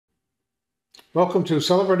Welcome to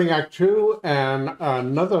Celebrating Act Two and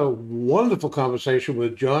another wonderful conversation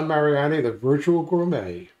with John Mariani, the virtual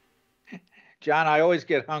gourmet. John, I always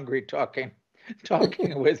get hungry talking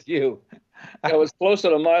talking with you. Yeah, it was closer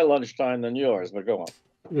to my lunchtime than yours, but go on.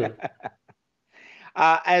 Yeah.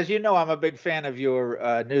 As you know, I'm a big fan of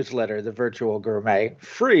your newsletter, The Virtual Gourmet,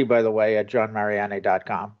 free, by the way, at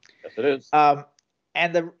johnmariani.com. Yes, it is. Um,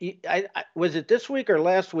 and was it this week or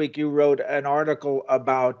last week you wrote an article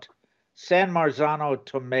about San Marzano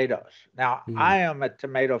tomatoes? Now, Mm. I am a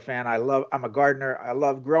tomato fan. I'm a gardener. I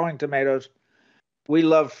love growing tomatoes. We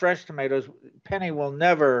love fresh tomatoes. Penny will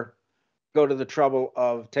never go to the trouble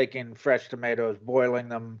of taking fresh tomatoes, boiling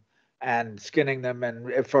them, and skinning them,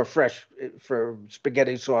 and for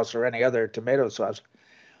spaghetti sauce or any other tomato sauce.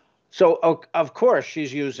 So of course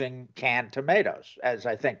she's using canned tomatoes, as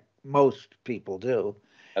I think most people do.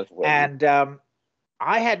 As well. And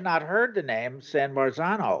I had not heard the name San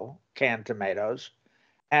Marzano canned tomatoes,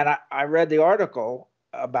 and I read the article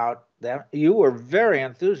about them. You were very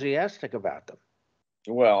enthusiastic about them.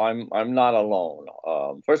 Well, I'm not alone.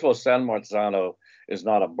 First of all, San Marzano is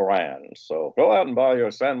not a brand, so go out and buy your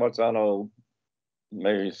San Marzano,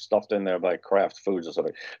 maybe stuffed in there by Kraft Foods or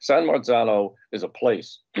something. San Marzano is a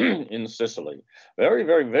place in Sicily, very,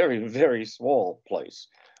 very, very, very small place,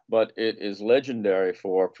 but it is legendary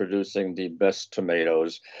for producing the best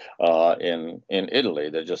tomatoes in Italy.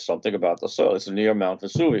 There's just something about the soil. It's near Mount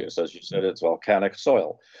Vesuvius, as you said. It's volcanic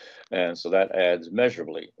soil. And so that adds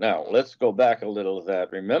measurably. Now, let's go back a little.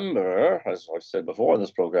 That remember, as I've said before in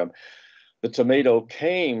this program, the tomato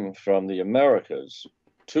came from the Americas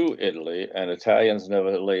to Italy, and Italians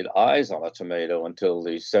never laid eyes on a tomato until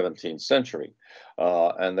the 17th century.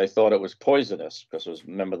 And they thought it was poisonous because it was,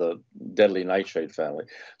 remember, the deadly nightshade family.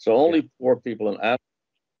 So Yeah. only poor people in Africa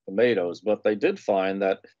tomatoes, but they did find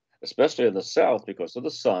that, especially in the South, because of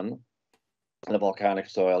the sun, the volcanic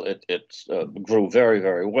soil, it grew very,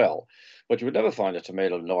 very well. But you would never find a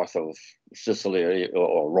tomato north of Sicily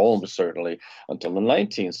or Rome, certainly, until the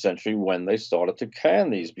 19th century when they started to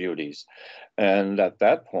can these beauties. And at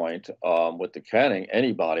that point, with the canning,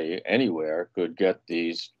 anybody, anywhere could get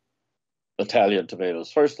these Italian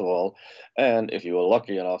tomatoes, first of all. And if you were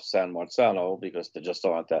lucky enough, San Marzano, because there just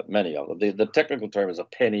aren't that many of them. The technical term is a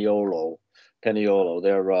peniolo.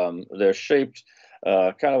 Peniolo. They're shaped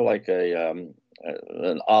kind of like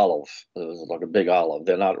an olive, like a big olive.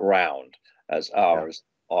 They're not round as Yeah. ours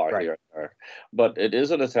are Right. here, but it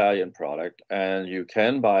is an Italian product, and you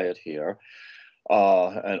can buy it here.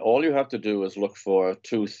 And all you have to do is look for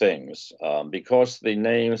two things. Because the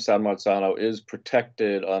name San Marzano is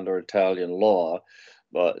protected under Italian law,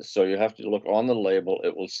 but so you have to look on the label.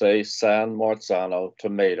 It will say San Marzano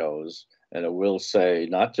tomatoes, and it will say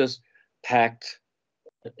not just packed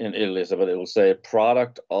in Italy, but it will say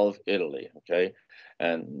product of Italy, okay,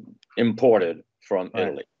 and imported from Right.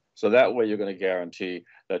 Italy. So that way you're going to guarantee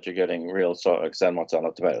that you're getting real San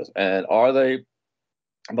Marzano tomatoes. And are they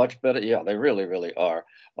much better? Yeah, they really, really are.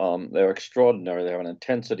 They're extraordinary. They have an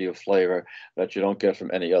intensity of flavor that you don't get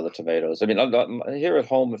from any other tomatoes. I mean, here at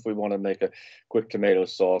home, if we want to make a quick tomato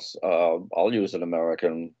sauce, I'll use an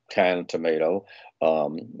American canned tomato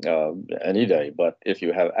um, uh, any day. But if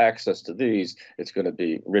you have access to these, it's going to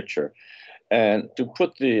be richer. And to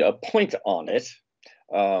put the point on it,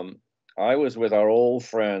 um, I was with our old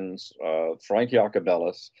friends, Frank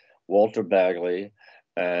Jacobellis, Walter Bagley,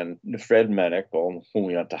 and Fred Mennick, whom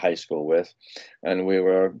we went to high school with. And we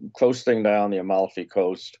were coasting down the Amalfi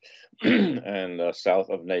Coast and south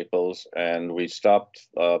of Naples. And we stopped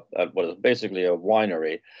at what is basically a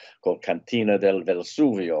winery called Cantina del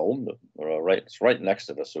Vesuvio. It's right next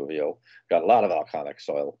to Vesuvio. Got a lot of volcanic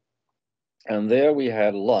soil. And there we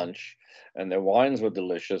had lunch, and their wines were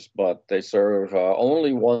delicious, but they serve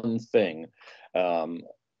only one thing, um,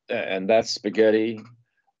 and that's spaghetti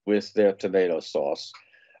with their tomato sauce.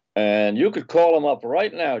 And you could call them up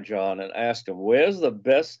right now, John, and ask them, where's the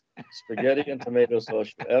best spaghetti and tomato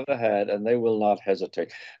sauce you ever had? And they will not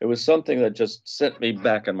hesitate. It was something that just sent me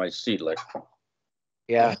back in my seat, like,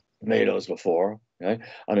 Yeah. tomatoes before. Okay?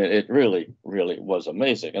 I mean, it really, really was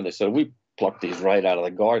amazing. And they said, we plucked these right out of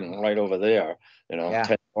the garden, right over there, Yeah.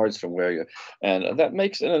 10 yards from where you, and that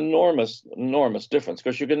makes an enormous, enormous difference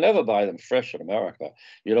because you can never buy them fresh in America.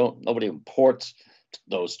 Nobody imports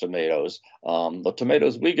those tomatoes. The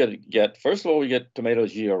tomatoes we get, first of all, we get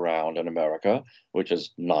tomatoes year round in America, which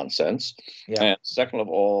is nonsense. Yeah. And second of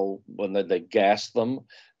all, when they gas them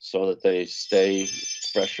so that they stay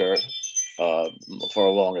fresher uh, for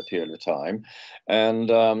a longer period of time. And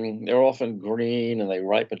they're often green and they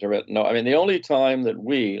ripen to red. No, I mean, the only time that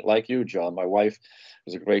we, like you, John, my wife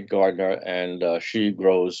is a great gardener, and she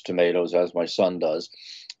grows tomatoes as my son does.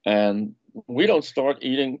 And we don't start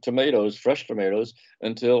eating tomatoes, fresh tomatoes,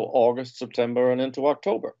 until August, September, and into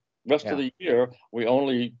October. Rest of the year, we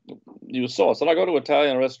only use sauce. And I go to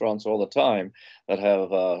Italian restaurants all the time that have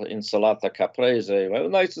insalata caprese, a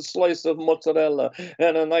nice slice of mozzarella,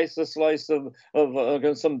 and a nice slice of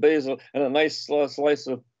some basil, and a nice slice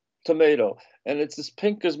of tomato. And it's as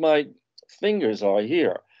pink as my fingers are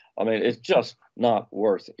here. I mean, it's just not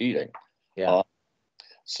worth eating. Yeah.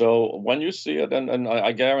 So when you see it, and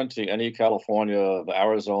I guarantee any California,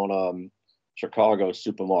 Arizona, Chicago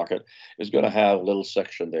supermarket is going to have a little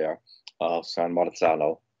section there of San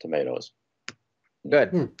Marzano tomatoes.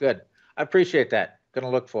 Good, good. I appreciate that. Going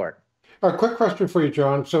to look for it. A quick question for you,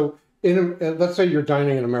 John. So, let's say you're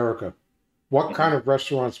dining in America, what kind of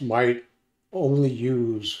restaurants might only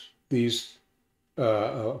use these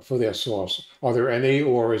for their sauce? Are there any,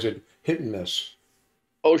 or is it hit and miss?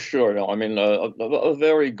 Oh, sure. No, I mean, a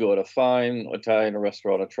very good, a fine Italian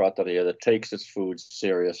restaurant, a trattoria that takes its food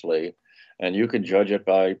seriously. And you can judge it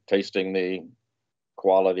by tasting the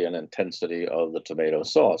quality and intensity of the tomato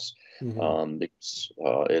sauce. Because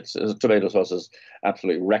tomato sauce is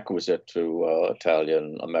absolutely requisite to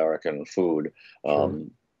Italian American food.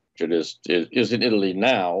 It is in Italy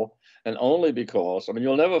now, and only because, I mean,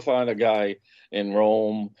 you'll never find a guy in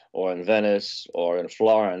Rome or in Venice or in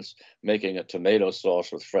Florence making a tomato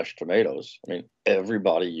sauce with fresh tomatoes. I mean,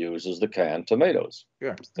 everybody uses the canned tomatoes.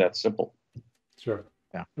 Sure. It's that simple. Sure.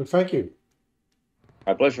 Yeah. Well, thank you.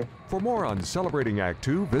 My pleasure. For more on Celebrating Act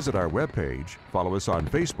Two, visit our webpage, follow us on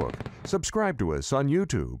Facebook, subscribe to us on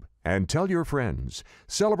YouTube, and tell your friends.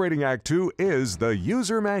 Celebrating Act Two is the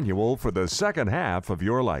user manual for the second half of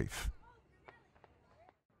your life.